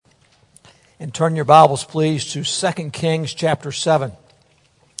And turn your Bibles, please, to 2 Kings chapter 7.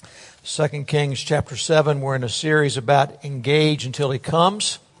 2 Kings chapter 7, we're in a series about engage until he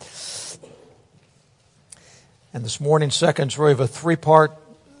comes. And this morning's second is really of a three-part.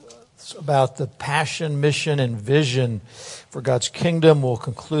 It's about the passion, mission, and vision for God's kingdom. We'll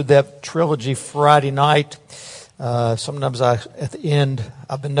conclude that trilogy Friday night. Sometimes at the end,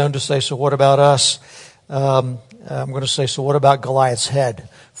 I've been known to say, so what about us? I'm going to say, so what about Goliath's head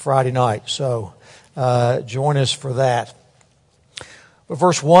Friday night? So join us for that. But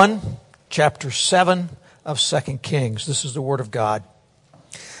verse 1, chapter 7 of 2 Kings. This is the word of God.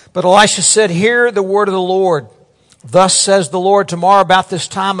 But Elisha said, hear the word of the Lord. Thus says the Lord, tomorrow about this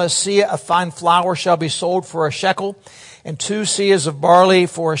time a seah of fine flour shall be sold for a shekel, and 2 seahs of barley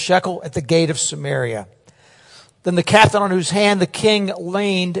for a shekel at the gate of Samaria. Then the captain on whose hand the king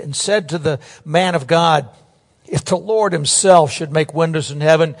leaned and said to the man of God, if the Lord himself should make windows in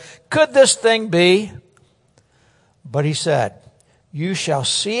heaven, could this thing be? But he said, you shall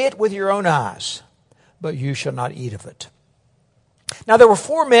see it with your own eyes, but you shall not eat of it. Now there were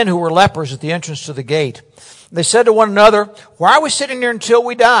 4 men who were lepers at the entrance to the gate. They said to one another, why are we sitting here until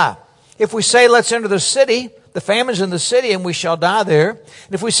we die? If we say, let's enter the city, the famine's in the city, and we shall die there.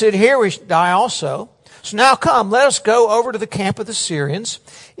 And if we sit here, we die also. So now come, let us go over to the camp of the Syrians.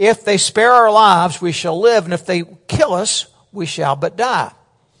 If they spare our lives, we shall live, and if they kill us, we shall but die.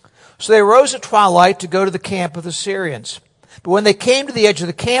 So they arose at twilight to go to the camp of the Syrians. But when they came to the edge of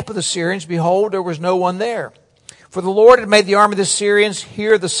the camp of the Syrians, behold, there was no one there. For the Lord had made the army of the Syrians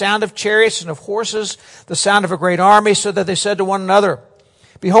hear the sound of chariots and of horses, the sound of a great army, so that they said to one another,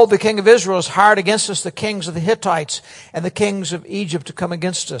 behold, the king of Israel has hired against us the kings of the Hittites and the kings of Egypt to come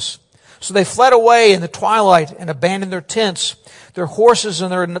against us. So they fled away in the twilight and abandoned their tents, their horses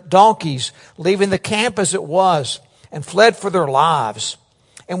and their donkeys, leaving the camp as it was, and fled for their lives.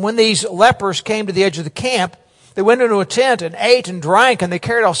 And when these lepers came to the edge of the camp, they went into a tent and ate and drank, and they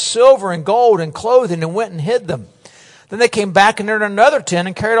carried off silver and gold and clothing and went and hid them. Then they came back and entered another tent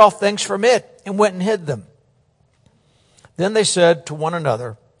and carried off things from it and went and hid them. Then they said to one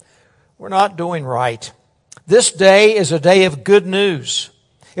another, we're not doing right. This day is a day of good news.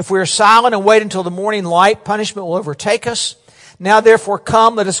 If we are silent and wait until the morning light, punishment will overtake us. Now therefore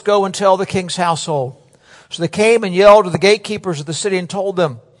come, let us go and tell the king's household. So they came and yelled to the gatekeepers of the city and told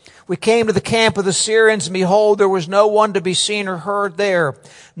them, we came to the camp of the Syrians, and behold, there was no one to be seen or heard there.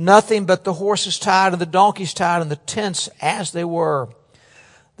 Nothing but the horses tied and the donkeys tied and the tents as they were.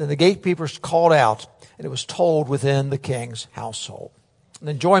 Then the gatekeepers called out, and it was told within the king's household. And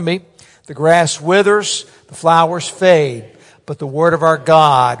then join me. The grass withers, the flowers fade, but the word of our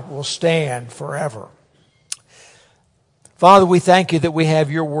God will stand forever. Father, we thank you that we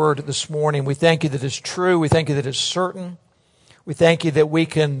have your word this morning. We thank you that it's true. We thank you that it's certain. We thank you that we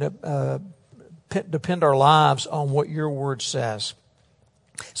can depend our lives on what your word says.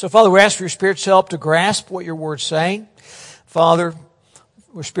 So, Father, we ask for your Spirit's help to grasp what your word's saying. Father,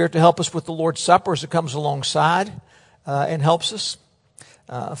 your Spirit to help us with the Lord's Supper as it comes alongside and helps us.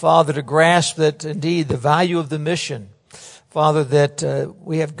 Father, to grasp that indeed the value of the mission. Father, that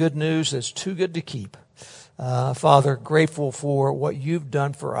we have good news that's too good to keep. Father, grateful for what you've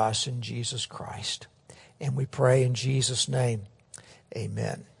done for us in Jesus Christ. And we pray in Jesus' name.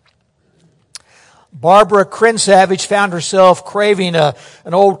 Amen. Barbara Crinsavage found herself craving an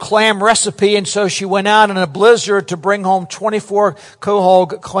old clam recipe, and so she went out in a blizzard to bring home 24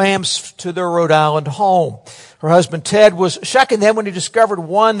 quahog clams to their Rhode Island home. Her husband Ted was shucking them when he discovered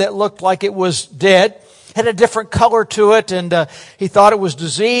one that looked like it was dead. Had a different color to it, and he thought it was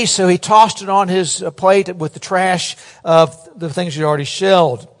diseased, so he tossed it on his plate with the trash of the things he'd already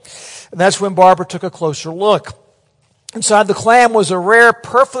shelled. And that's when Barbara took a closer look. Inside the clam was a rare,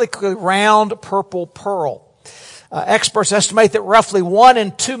 perfectly round purple pearl. Experts estimate that roughly 1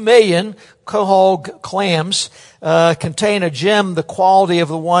 in 2 million quahog clams contain a gem the quality of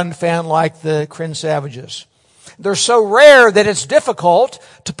the one found like the Crinsavages. They're so rare that it's difficult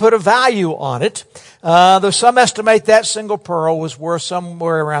to put a value on it, though some estimate that single pearl was worth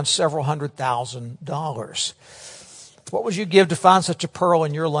somewhere around several $100,000. What would you give to find such a pearl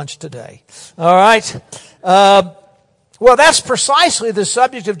in your lunch today? All right. Well, that's precisely the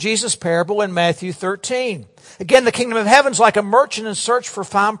subject of Jesus' parable in Matthew 13. Again, the kingdom of heaven is like a merchant in search for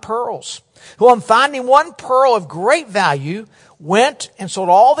fine pearls, who on finding one pearl of great value, went and sold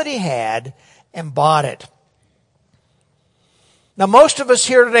all that he had and bought it. Now, most of us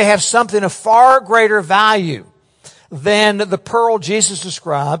here today have something of far greater value than the pearl Jesus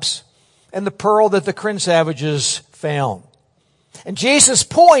describes and the pearl that the Crinsavages found. And Jesus'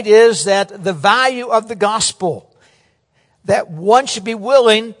 point is that the value of the gospel that one should be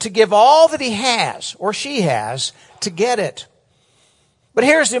willing to give all that he has or she has to get it. But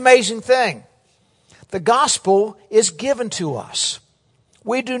here's the amazing thing. The gospel is given to us.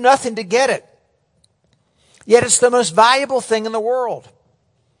 We do nothing to get it. Yet it's the most valuable thing in the world.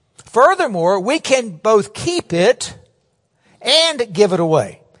 Furthermore, we can both keep it and give it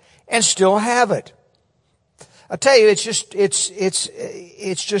away and still have it. I tell you, it's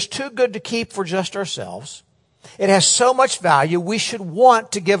just too good to keep for just ourselves. It has so much value, we should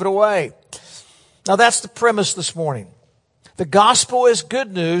want to give it away. Now that's the premise this morning. The gospel is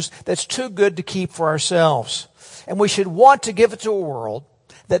good news that's too good to keep for ourselves. And we should want to give it to a world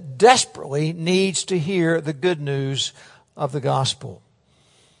that desperately needs to hear the good news of the gospel.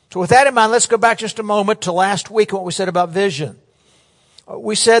 So with that in mind, let's go back just a moment to last week and what we said about vision.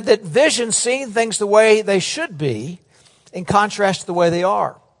 We said that vision, seeing things the way they should be in contrast to the way they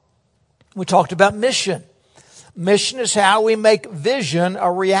are. We talked about mission. Mission is how we make vision a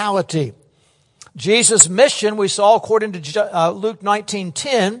reality. Jesus' mission, we saw according to Luke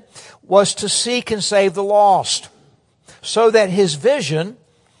 19:10, was to seek and save the lost, so that his vision,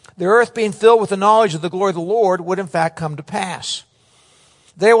 the earth being filled with the knowledge of the glory of the Lord, would in fact come to pass.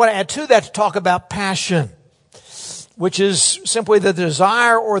 They want to add to that to talk about passion, which is simply the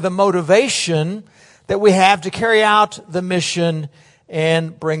desire or the motivation that we have to carry out the mission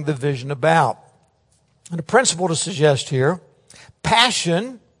and bring the vision about. And a principle to suggest here,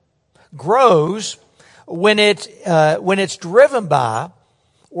 passion grows when it's driven by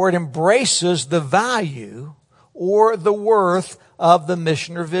or it embraces the value or the worth of the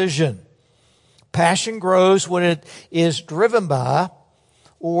mission or vision. Passion grows when it is driven by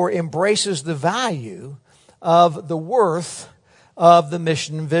or embraces the value of the worth of the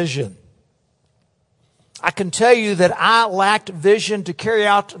mission and vision. I can tell you that I lacked vision to carry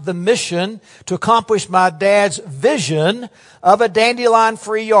out the mission to accomplish my dad's vision of a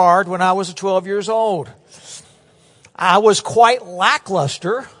dandelion-free yard when I was 12 years old. I was quite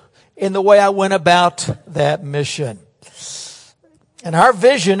lackluster in the way I went about that mission. And our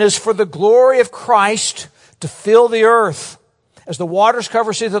vision is for the glory of Christ to fill the earth as the waters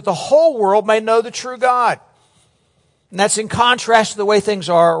cover sea, that the whole world may know the true God. And that's in contrast to the way things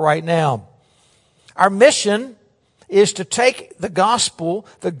are right now. Our mission is to take the gospel,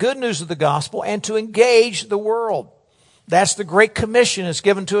 the good news of the gospel, and to engage the world. That's the Great Commission that's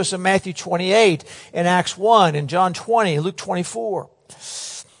given to us in Matthew 28, in Acts 1, in John 20, Luke 24.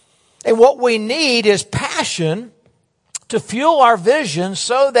 And what we need is passion to fuel our vision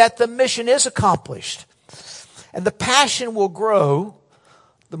so that the mission is accomplished. And the passion will grow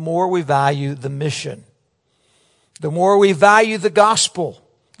the more we value the mission. The more we value the gospel,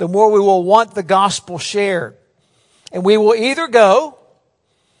 the more we will want the gospel shared. And we will either go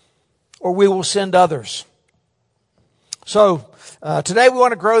or we will send others. So today we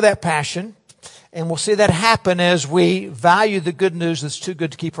want to grow that passion, and we'll see that happen as we value the good news that's too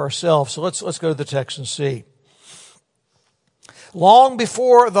good to keep ourselves. So let's go to the text and see. Long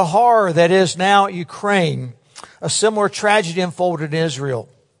before the horror that is now Ukraine, a similar tragedy unfolded in Israel.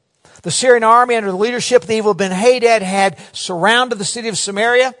 The Syrian army under the leadership of the evil Ben-Hadad had surrounded the city of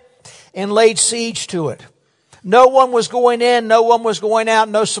Samaria and laid siege to it. No one was going in, no one was going out,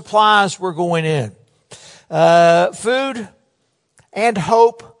 no supplies were going in. Food and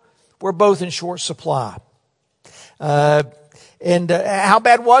hope were both in short supply. And how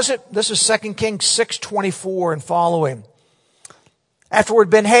bad was it? This is 2 Kings 6:24 and following. Afterward,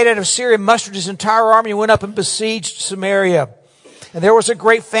 Ben-Hadad of Syria mustered his entire army and went up and besieged Samaria. And there was a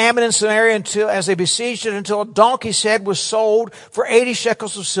great famine in Samaria as they besieged it, until a donkey's head was sold for 80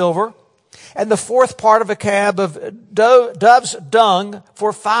 shekels of silver, and the fourth part of a cab of dove's dung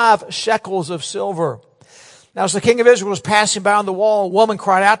for 5 shekels of silver. Now as the king of Israel was passing by on the wall, a woman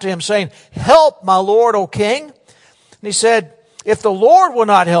cried out to him, saying, "Help, my lord, O king." And he said, "If the Lord will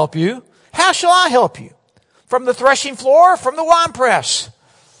not help you, how shall I help you? From the threshing floor, from the winepress?"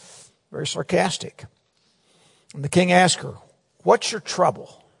 Very sarcastic. And the king asked her, "What's your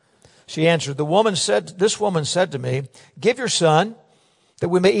trouble?" She answered, "This woman said to me, 'Give your son, that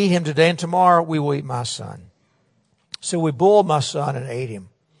we may eat him today, and tomorrow we will eat my son.' So we boiled my son and ate him.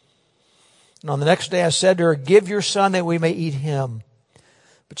 And on the next day I said to her, 'Give your son that we may eat him.'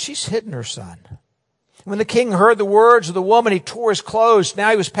 But she's hidden her son." When the king heard the words of the woman, he tore his clothes. Now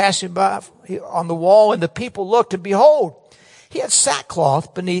he was passing by on the wall, and the people looked, and behold, he had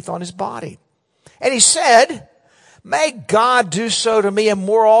sackcloth beneath on his body. And he said, "May God do so to me, and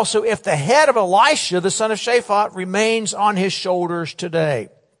more also, if the head of Elisha, the son of Shaphat, remains on his shoulders today."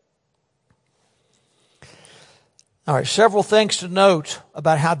 All right, several things to note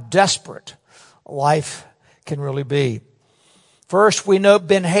about how desperate life can really be. First, we note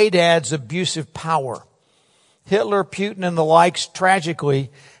Ben-Hadad's abusive power. Hitler, Putin, and the likes, tragically,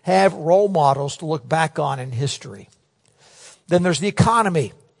 have role models to look back on in history. Then there's the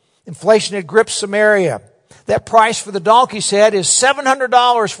economy. Inflation had gripped Samaria. That price for the donkey's head is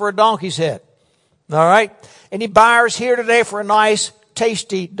 $700 for a donkey's head. All right? Any buyers here today for a nice,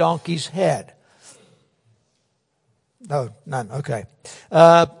 tasty donkey's head? No, none. Okay.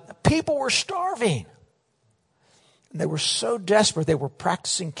 People were starving. And they were so desperate, they were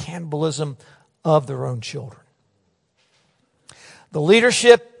practicing cannibalism of their own children. The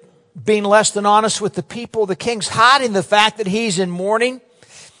leadership being less than honest with the people. The king's hiding the fact that he's in mourning.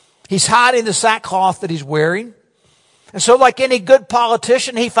 He's hiding the sackcloth that he's wearing. And so like any good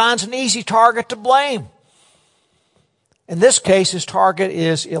politician, he finds an easy target to blame. In this case, his target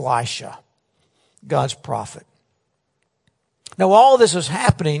is Elisha, God's prophet. Now, while all this is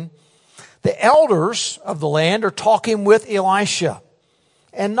happening, the elders of the land are talking with Elisha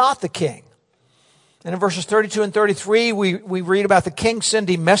and not the king. And in verses 32 and 33, we read about the king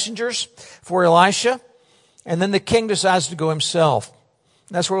sending messengers for Elisha, and then the king decides to go himself.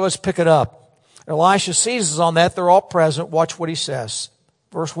 And that's where let's pick it up. Elisha seizes on that. They're all present. Watch what he says.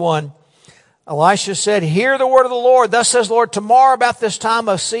 Verse 1, Elisha said, "Hear the word of the Lord. Thus says the Lord, tomorrow about this time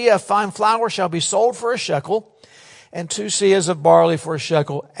a seah of fine flour shall be sold for a shekel, and 2 seahs of barley for a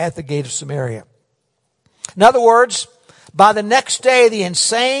shekel at the gate of Samaria." In other words, by the next day, the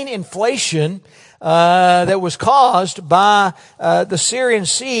insane inflation that was caused by the Syrian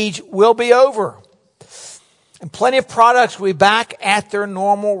siege will be over. And plenty of products will be back at their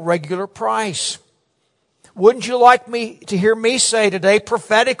normal, regular price. Wouldn't you like me to hear me say today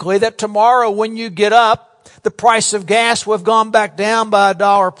prophetically that tomorrow when you get up, the price of gas will have gone back down by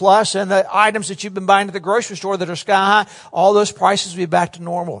 $1 plus, and the items that you've been buying at the grocery store that are sky high, all those prices will be back to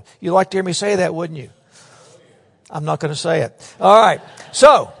normal. You'd like to hear me say that, wouldn't you? I'm not going to say it. All right.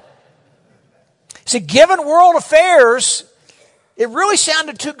 So, see, given world affairs, it really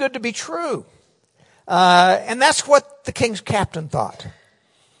sounded too good to be true. And that's what the king's captain thought.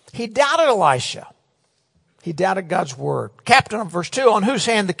 He doubted Elisha. He doubted God's word. Captain, verse 2, on whose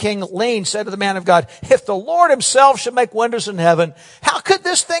hand the king leaned, said to the man of God, "If the Lord himself should make windows in heaven, how could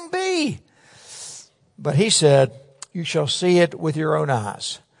this thing be?" But he said, "You shall see it with your own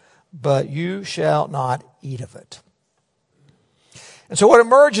eyes, but you shall not eat of it." And so what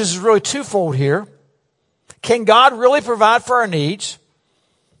emerges is really twofold here. Can God really provide for our needs?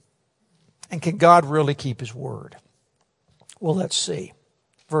 And can God really keep his word? Well, let's see.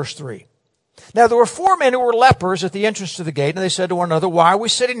 Verse 3. Now there were 4 men who were lepers at the entrance to the gate, and they said to one another, "Why are we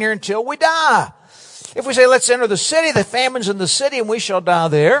sitting here until we die? If we say, 'Let's enter the city,' the famine's in the city, and we shall die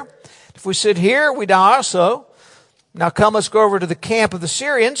there. If we sit here, we die also. Now come, let's go over to the camp of the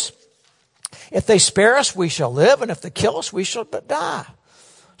Syrians. If they spare us, we shall live, and if they kill us, we shall die."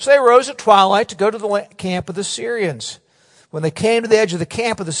 So they rose at twilight to go to the camp of the Syrians. When they came to the edge of the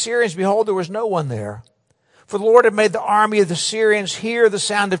camp of the Syrians, behold, there was no one there. For the Lord had made the army of the Syrians hear the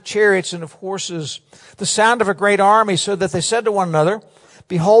sound of chariots and of horses, the sound of a great army, so that they said to one another,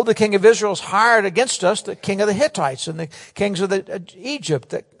 "Behold, the king of Israel is hired against us, the king of the Hittites and the kings of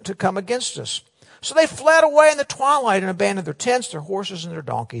Egypt to come against us." So they fled away in the twilight and abandoned their tents, their horses, and their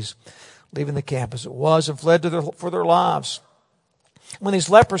donkeys, leaving the camp as it was, and fled for their lives. When these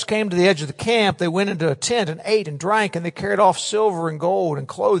lepers came to the edge of the camp, they went into a tent and ate and drank, and they carried off silver and gold and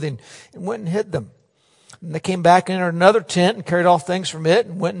clothing and went and hid them. And they came back and entered another tent and carried off things from it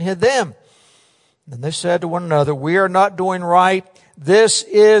and went and hid them. And they said to one another, "We are not doing right. This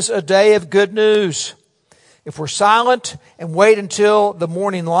is a day of good news. If we're silent and wait until the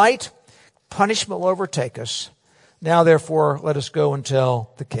morning light, punishment will overtake us. Now, therefore, let us go and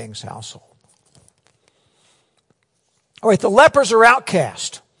tell the king's household." All right, the lepers are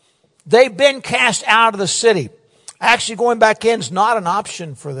outcast. They've been cast out of the city. Actually, going back in is not an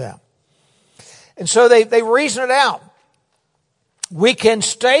option for them. And so they reason it out. We can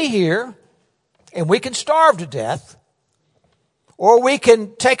stay here and we can starve to death, or we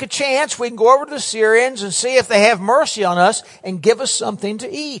can take a chance. We can go over to the Syrians and see if they have mercy on us and give us something to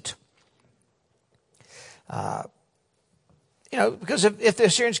eat. Because if the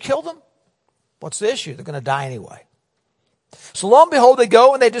Syrians kill them, what's the issue? They're going to die anyway. So lo and behold, they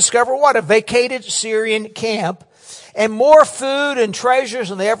go and they discover what? A vacated Syrian camp and more food and treasures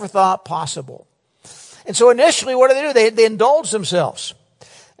than they ever thought possible. And so initially, what do? They indulge themselves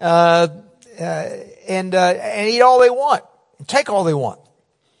and eat all they want, and take all they want.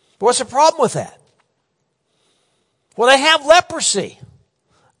 But what's the problem with that? Well, they have leprosy.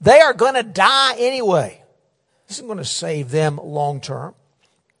 They are going to die anyway. This isn't going to save them long term.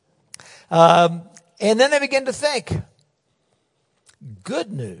 And then they begin to think,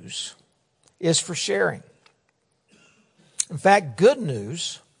 Good news is for sharing. In fact, good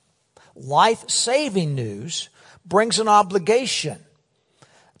news, life-saving news, brings an obligation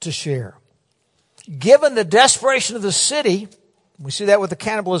to share. Given the desperation of the city, we see that with the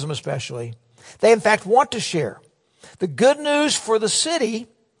cannibalism especially, they in fact want to share. The good news for the city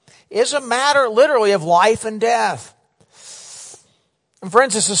is a matter literally of life and death. And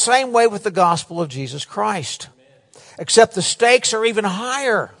friends, it's the same way with the gospel of Jesus Christ. Except the stakes are even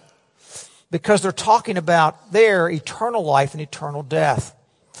higher because they're talking about their eternal life and eternal death.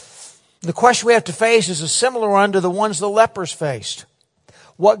 The question we have to face is a similar one to the ones the lepers faced.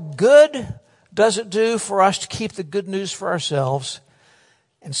 What good does it do for us to keep the good news for ourselves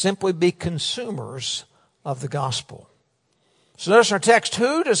and simply be consumers of the gospel? So notice in our text,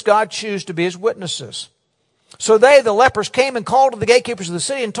 who does God choose to be his witnesses? So they, the lepers, came and called to the gatekeepers of the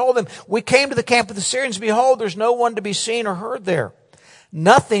city and told them, we came to the camp of the Syrians. Behold, there's no one to be seen or heard there.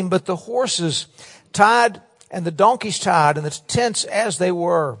 Nothing but the horses tied and the donkeys tied and the tents as they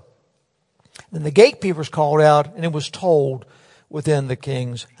were. Then the gatekeepers called out, and it was told within the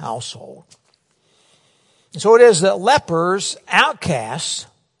king's household. And so it is that lepers, outcasts,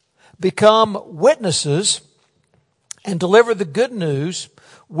 become witnesses and deliver the good news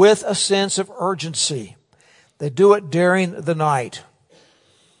with a sense of urgency. They do it during the night.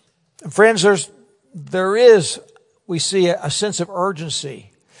 And friends, we see a sense of urgency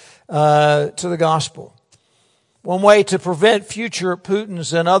to the gospel. One way to prevent future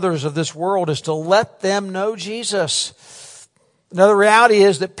Putins and others of this world is to let them know Jesus. Another reality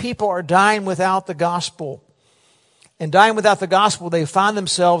is that people are dying without the gospel. And dying without the gospel, they will find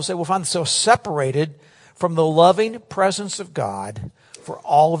themselves separated from the loving presence of God for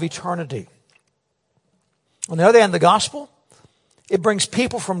all of eternity. On the other hand, the gospel, it brings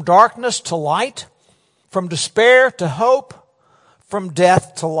people from darkness to light, from despair to hope, from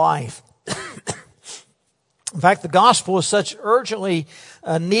death to life. In fact, the gospel is such urgently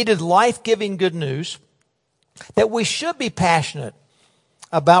needed life-giving good news that we should be passionate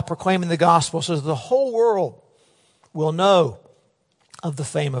about proclaiming the gospel so that the whole world will know of the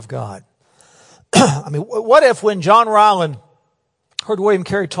fame of God. I mean, what if when John Ryland heard William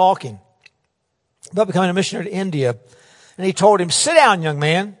Carey talking about becoming a missionary to India, and he told him, sit down, young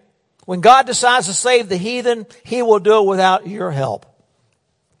man. When God decides to save the heathen, he will do it without your help.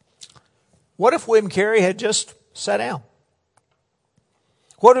 What if William Carey had just sat down?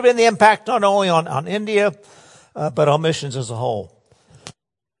 What would have been the impact not only on India, but on missions as a whole?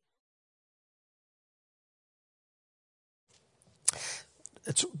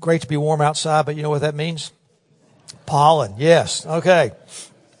 It's great to be warm outside, but you know what that means? Pollen, yes. Okay.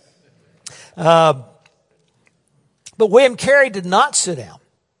 But William Carey did not sit down.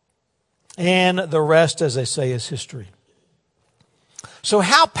 And the rest, as they say, is history. So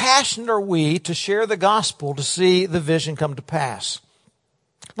how passionate are we to share the gospel to see the vision come to pass?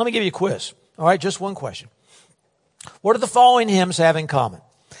 Let me give you a quiz. All right, just one question. What do the following hymns have in common?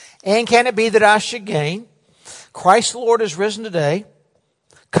 And can it be that I should gain? Christ the Lord is risen today.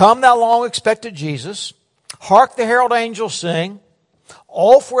 Come thou long expected Jesus. Hark the herald angels sing.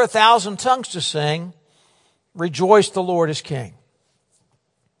 All for 1,000 tongues to sing. Rejoice, the Lord is King.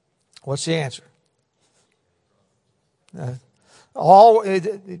 What's the answer? You're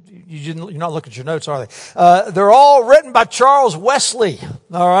not looking at your notes, are they? They're all written by Charles Wesley.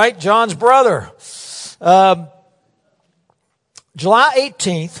 All right, John's brother. July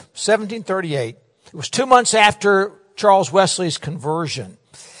 18th, 1738. It was 2 months after Charles Wesley's conversion.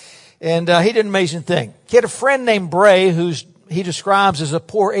 And he did an amazing thing. He had a friend named Bray, who's he describes as a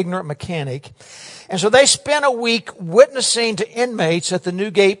poor, ignorant mechanic. And so they spent a week witnessing to inmates at the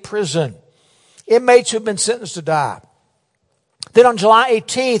Newgate prison. Inmates who've been sentenced to die. Then on July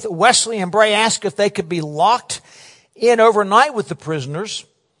 18th, Wesley and Bray asked if they could be locked in overnight with the prisoners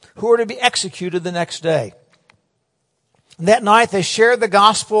who were to be executed the next day. And that night they shared the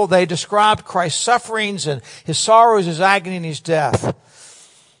gospel. They described Christ's sufferings and his sorrows, his agony, and his death.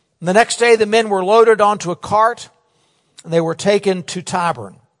 And the next day the men were loaded onto a cart and they were taken to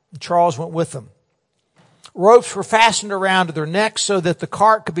Tyburn. And Charles went with them. Ropes were fastened around their necks so that the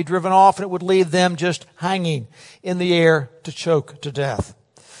cart could be driven off and it would leave them just hanging in the air to choke to death.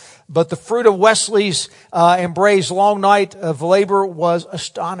 But the fruit of Wesley's and Bray's long night of labor was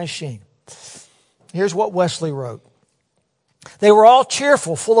astonishing. Here's what Wesley wrote. They were all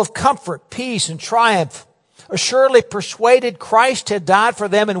cheerful, full of comfort, peace, and triumph, assuredly persuaded Christ had died for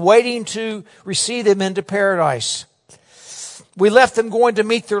them and waiting to receive them into paradise. We left them going to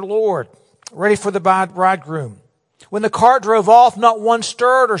meet their Lord, ready for the bridegroom. When the cart drove off, not one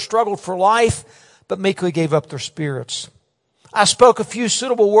stirred or struggled for life, but meekly gave up their spirits. I spoke a few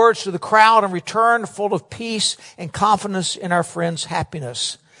suitable words to the crowd and returned full of peace and confidence in our friend's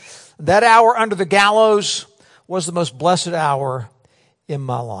happiness. That hour under the gallows was the most blessed hour in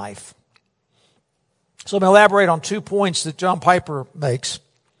my life. So let me elaborate on 2 points that John Piper makes.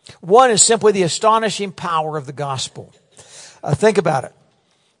 One is simply the astonishing power of the gospel. Think about it.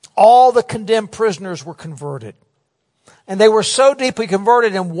 All the condemned prisoners were converted. And they were so deeply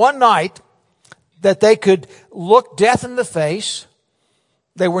converted in one night that they could look death in the face.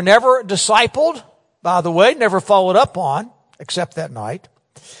 They were never discipled, by the way, never followed up on, except that night.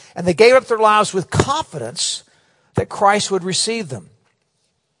 And they gave up their lives with confidence that Christ would receive them.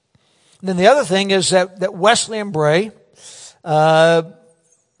 And then the other thing is that Wesley and Bray took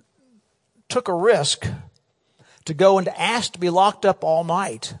a risk to go and to ask to be locked up all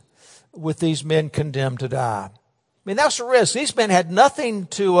night with these men condemned to die. I mean, that's a risk. These men had nothing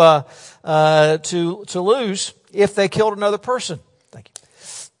to lose if they killed another person. Thank you.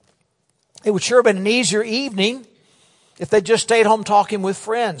 It would sure have been an easier evening if they just stayed home talking with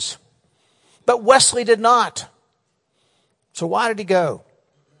friends. But Wesley did not. So why did he go?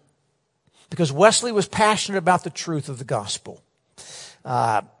 Because Wesley was passionate about the truth of the gospel.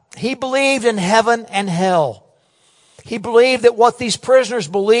 He believed in heaven and hell. He believed that what these prisoners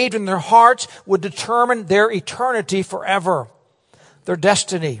believed in their hearts would determine their eternity forever, their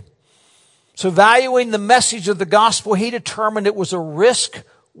destiny. So valuing the message of the gospel, he determined it was a risk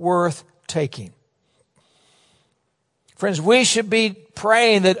worth taking. Friends, we should be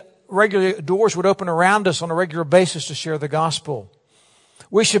praying that regular doors would open around us on a regular basis to share the gospel.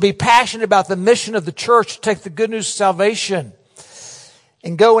 We should be passionate about the mission of the church to take the good news of salvation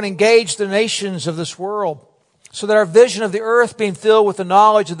and go and engage the nations of this world so that our vision of the earth being filled with the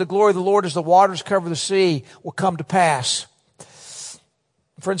knowledge of the glory of the Lord as the waters cover the sea will come to pass.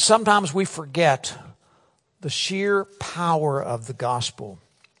 Friends, sometimes we forget the sheer power of the gospel.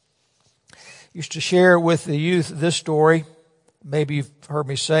 I used to share with the youth this story. Maybe you've heard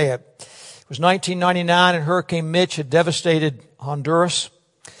me say it. It was 1999 and Hurricane Mitch had devastated Honduras.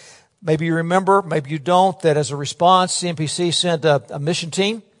 Maybe you remember, maybe you don't, that as a response, CMPC sent a mission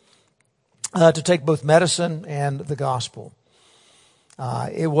team to take both medicine and the gospel.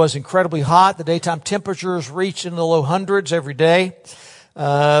 It was incredibly hot. The daytime temperatures reached in the low hundreds every day.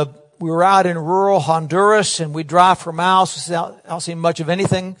 We were out in rural Honduras and we drive for miles without seeing much of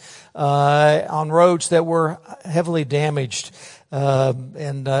anything on roads that were heavily damaged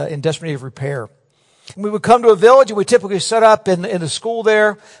and in desperate need of repair. We would come to a village and we typically set up in the school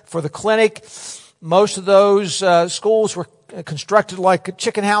there for the clinic. Most of those schools were constructed like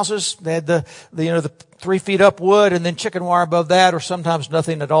chicken houses. They had the 3 feet up wood and then chicken wire above that, or sometimes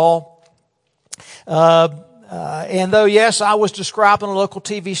nothing at all. And though, yes, I was described on a local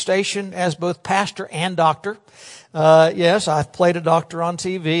TV station as both pastor and doctor. Yes, I've played a doctor on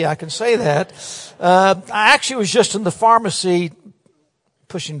TV. I can say that. I actually was just in the pharmacy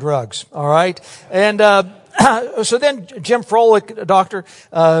pushing drugs. All right. And, so then Jim Froelich, a doctor,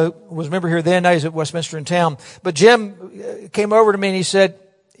 was a member here then. Now he's at Westminster in town. But Jim came over to me and he said,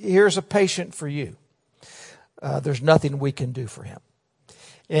 "Here's a patient for you. There's nothing we can do for him."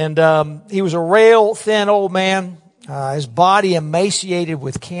 And he was a rail thin old man, his body emaciated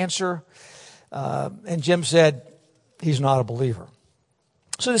with cancer. And Jim said, "He's not a believer."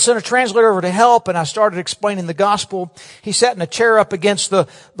 So they sent a translator over to help, and I started explaining the gospel. He sat in a chair up against the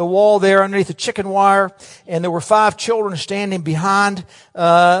wall there underneath the chicken wire, and there were 5 children standing behind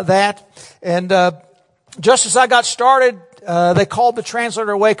that. And just as I got started, they called the translator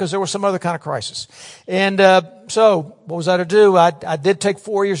away because there was some other kind of crisis. And so what was I to do? I did take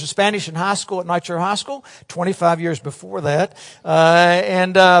 4 years of Spanish in high school at Nitro High School, 25 years before that.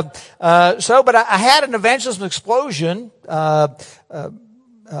 But I had an evangelism explosion,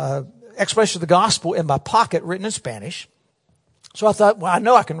 explanation of the gospel in my pocket written in Spanish. So I thought, well, I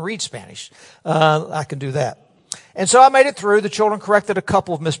know I can read Spanish. I can do that. And so I made it through. The children corrected a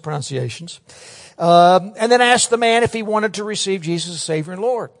couple of mispronunciations. And then asked the man if he wanted to receive Jesus as Savior and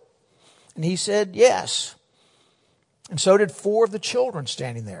Lord. And he said yes. And so did 4 of the children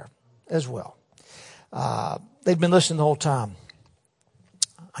standing there as well. They'd been listening the whole time.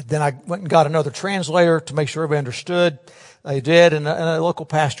 Then I went and got another translator to make sure everybody understood. They did, and a local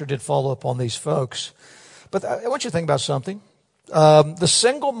pastor did follow up on these folks. But I want you to think about something. The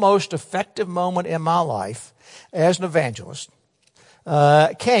single most effective moment in my life as an evangelist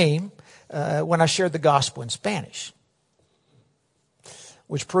came when I shared the gospel in Spanish,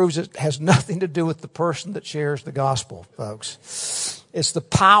 which proves it has nothing to do with the person that shares the gospel, folks. It's the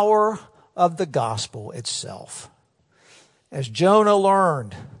power of the gospel itself. As Jonah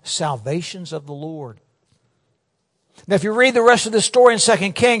learned, salvation's of the Lord. Now, if you read the rest of this story in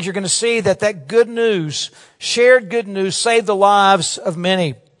 2 Kings, you're going to see that good news, shared good news, saved the lives of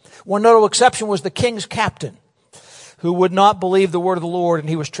many. One notable exception was the king's captain, who would not believe the word of the Lord, and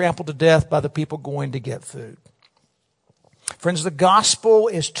he was trampled to death by the people going to get food. Friends, the gospel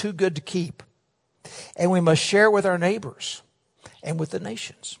is too good to keep, and we must share it with our neighbors and with the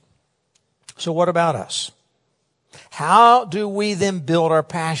nations. So what about us? How do we then build our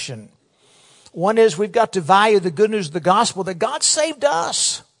passion? One is we've got to value the good news of the gospel that God saved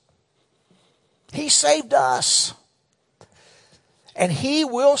us. He saved us. And He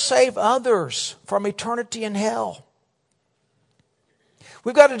will save others from eternity in hell.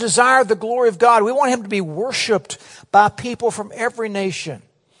 We've got to desire the glory of God. We want Him to be worshiped by people from every nation.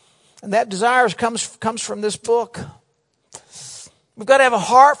 And that desire comes from this book. We've got to have a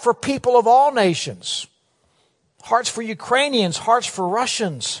heart for people of all nations. Hearts for Ukrainians, hearts for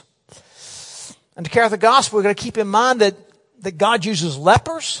Russians. And to carry out the gospel, we've got to keep in mind that God uses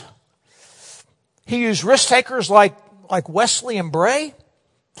lepers. He used risk takers like Wesley and Bray.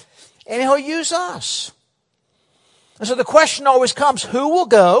 And He'll use us. And so the question always comes, who will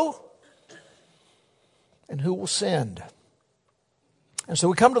go and who will send? And so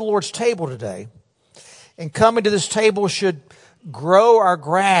we come to the Lord's table today. And coming to this table should grow our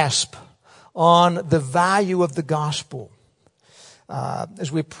grasp on the value of the gospel.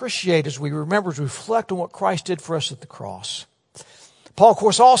 As we appreciate, as we remember, as we reflect on what Christ did for us at the cross. Paul, of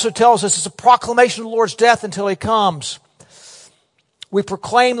course, also tells us it's a proclamation of the Lord's death until He comes. We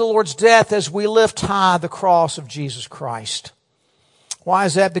proclaim the Lord's death as we lift high the cross of Jesus Christ. Why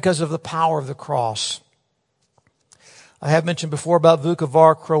is that? Because of the power of the cross. I have mentioned before about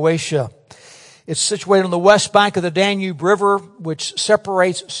Vukovar, Croatia. It's situated on the west bank of the Danube River, which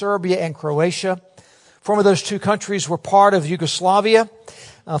separates Serbia and Croatia. Formerly, those two countries were part of Yugoslavia.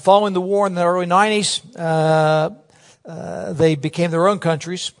 Following the war in the early 90s, they became their own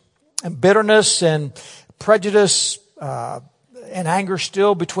countries. And bitterness and prejudice and anger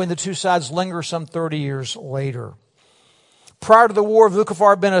still between the two sides linger some 30 years later. Prior to the war,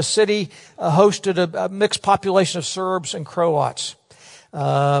 Vukovar had been a city hosted a mixed population of Serbs and Croats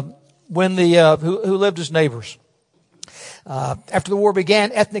who lived as neighbors. After the war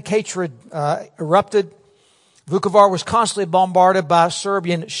began, ethnic hatred erupted. Vukovar was constantly bombarded by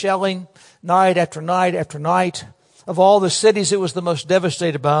Serbian shelling night after night after night. Of all the cities, it was the most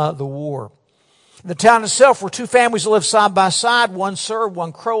devastated by the war. In the town itself were two families that lived side by side, one Serb,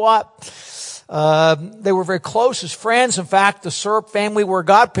 one Croat. They were very close as friends. In fact, the Serb family were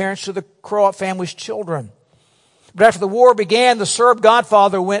godparents to the Croat family's children. But after the war began, the Serb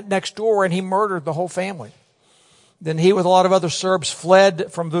godfather went next door and he murdered the whole family. Then he, with a lot of other Serbs,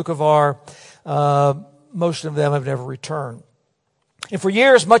 fled from Vukovar. Most of them have never returned. And for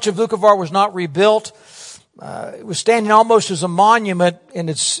years, much of Vukovar was not rebuilt. It was standing almost as a monument in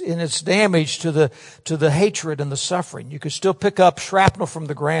its damage to the hatred and the suffering. You could still pick up shrapnel from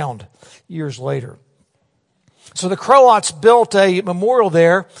the ground years later. So the Croats built a memorial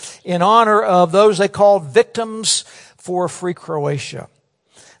there in honor of those they called victims for a free Croatia.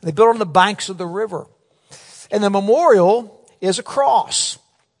 They built it on the banks of the river. And the memorial is a cross.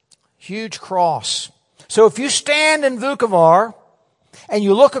 Huge cross. So if you stand in Vukovar and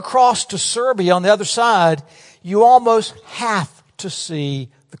you look across to Serbia on the other side, you almost have to see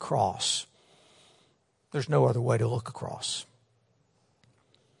the cross. There's no other way to look across.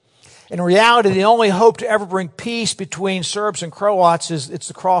 In reality, the only hope to ever bring peace between Serbs and Croats it's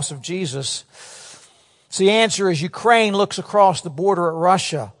the cross of Jesus. So the answer is Ukraine looks across the border at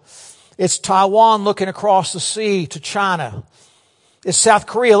Russia. It's Taiwan looking across the sea to China. It's South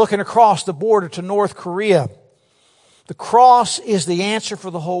Korea looking across the border to North Korea. The cross is the answer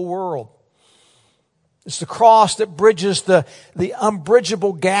for the whole world. It's the cross that bridges the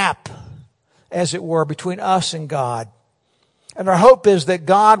unbridgeable gap, as it were, between us and God. And our hope is that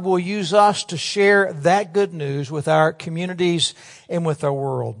God will use us to share that good news with our communities and with our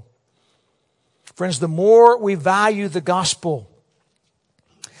world. Friends, the more we value the gospel,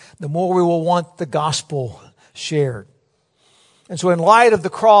 the more we will want the gospel shared. And so in light of the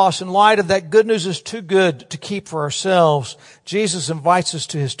cross, in light of that good news is too good to keep for ourselves, Jesus invites us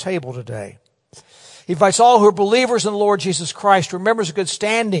to His table today. He invites all who are believers in the Lord Jesus Christ, remembers a good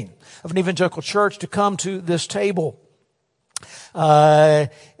standing of an evangelical church, to come to this table. And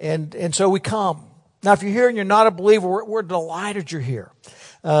so we come. Now, if you're here and you're not a believer, we're delighted you're here.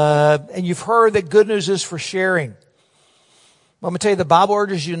 And you've heard that good news is for sharing. Well, I'm going to tell you, the Bible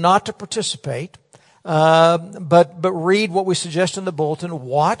urges you not to participate, but read what we suggest in the bulletin,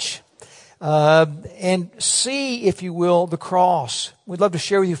 watch, and see, if you will, the cross. We'd love to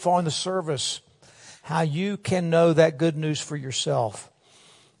share with you following the service how you can know that good news for yourself.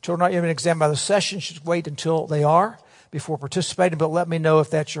 Children not even examined by the session should wait until they are before participating, but let me know if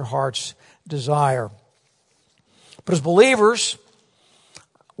that's your heart's desire. But as believers,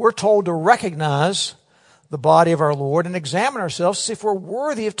 we're told to recognize the body of our Lord and examine ourselves to see if we're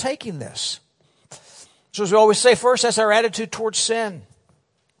worthy of taking this. So as we always say, first, that's our attitude towards sin.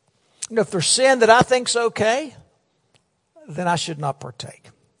 You know, if there's sin that I think's okay, then I should not partake.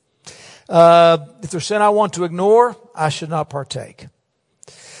 If there's sin I want to ignore, I should not partake.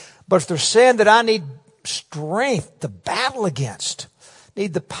 But if there's sin that I need strength to battle against,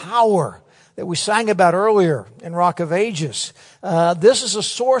 need the power that we sang about earlier in Rock of Ages, this is a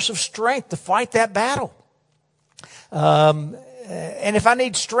source of strength to fight that battle. And if I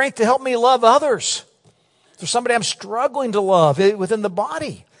need strength to help me love others, if there's somebody I'm struggling to love within the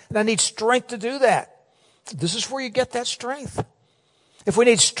body, and I need strength to do that, this is where you get that strength. If we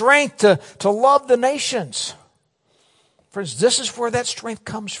need strength to love the nations, friends, this is where that strength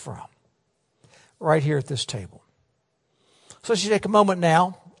comes from, right here at this table. So let's take a moment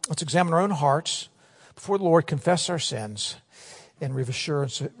now. Let's examine our own hearts before the Lord, confess our sins, and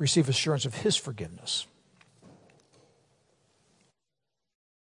receive assurance of His forgiveness.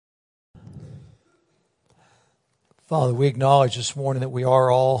 Father, we acknowledge this morning that we are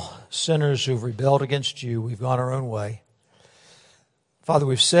all sinners who've rebelled against you. We've gone our own way. Father,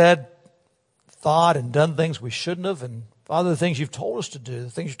 we've said, thought, and done things we shouldn't have. And Father, the things you've told us to do, the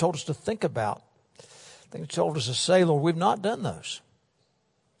things you've told us to think about, the things you've told us to say, Lord, we've not done those.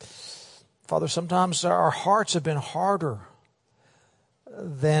 Father, sometimes our hearts have been harder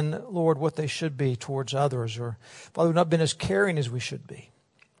than, Lord, what they should be towards others. Or, Father, we've not been as caring as we should be.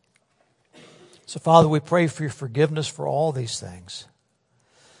 So, Father, we pray for your forgiveness for all these things.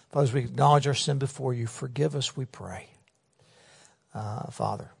 Father, as we acknowledge our sin before you, forgive us, we pray,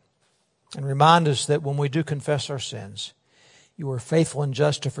 Father. And remind us that when we do confess our sins, you are faithful and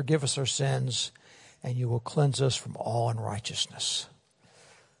just to forgive us our sins, and you will cleanse us from all unrighteousness.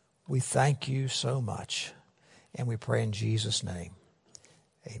 We thank you so much, and we pray in Jesus' name.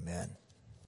 Amen.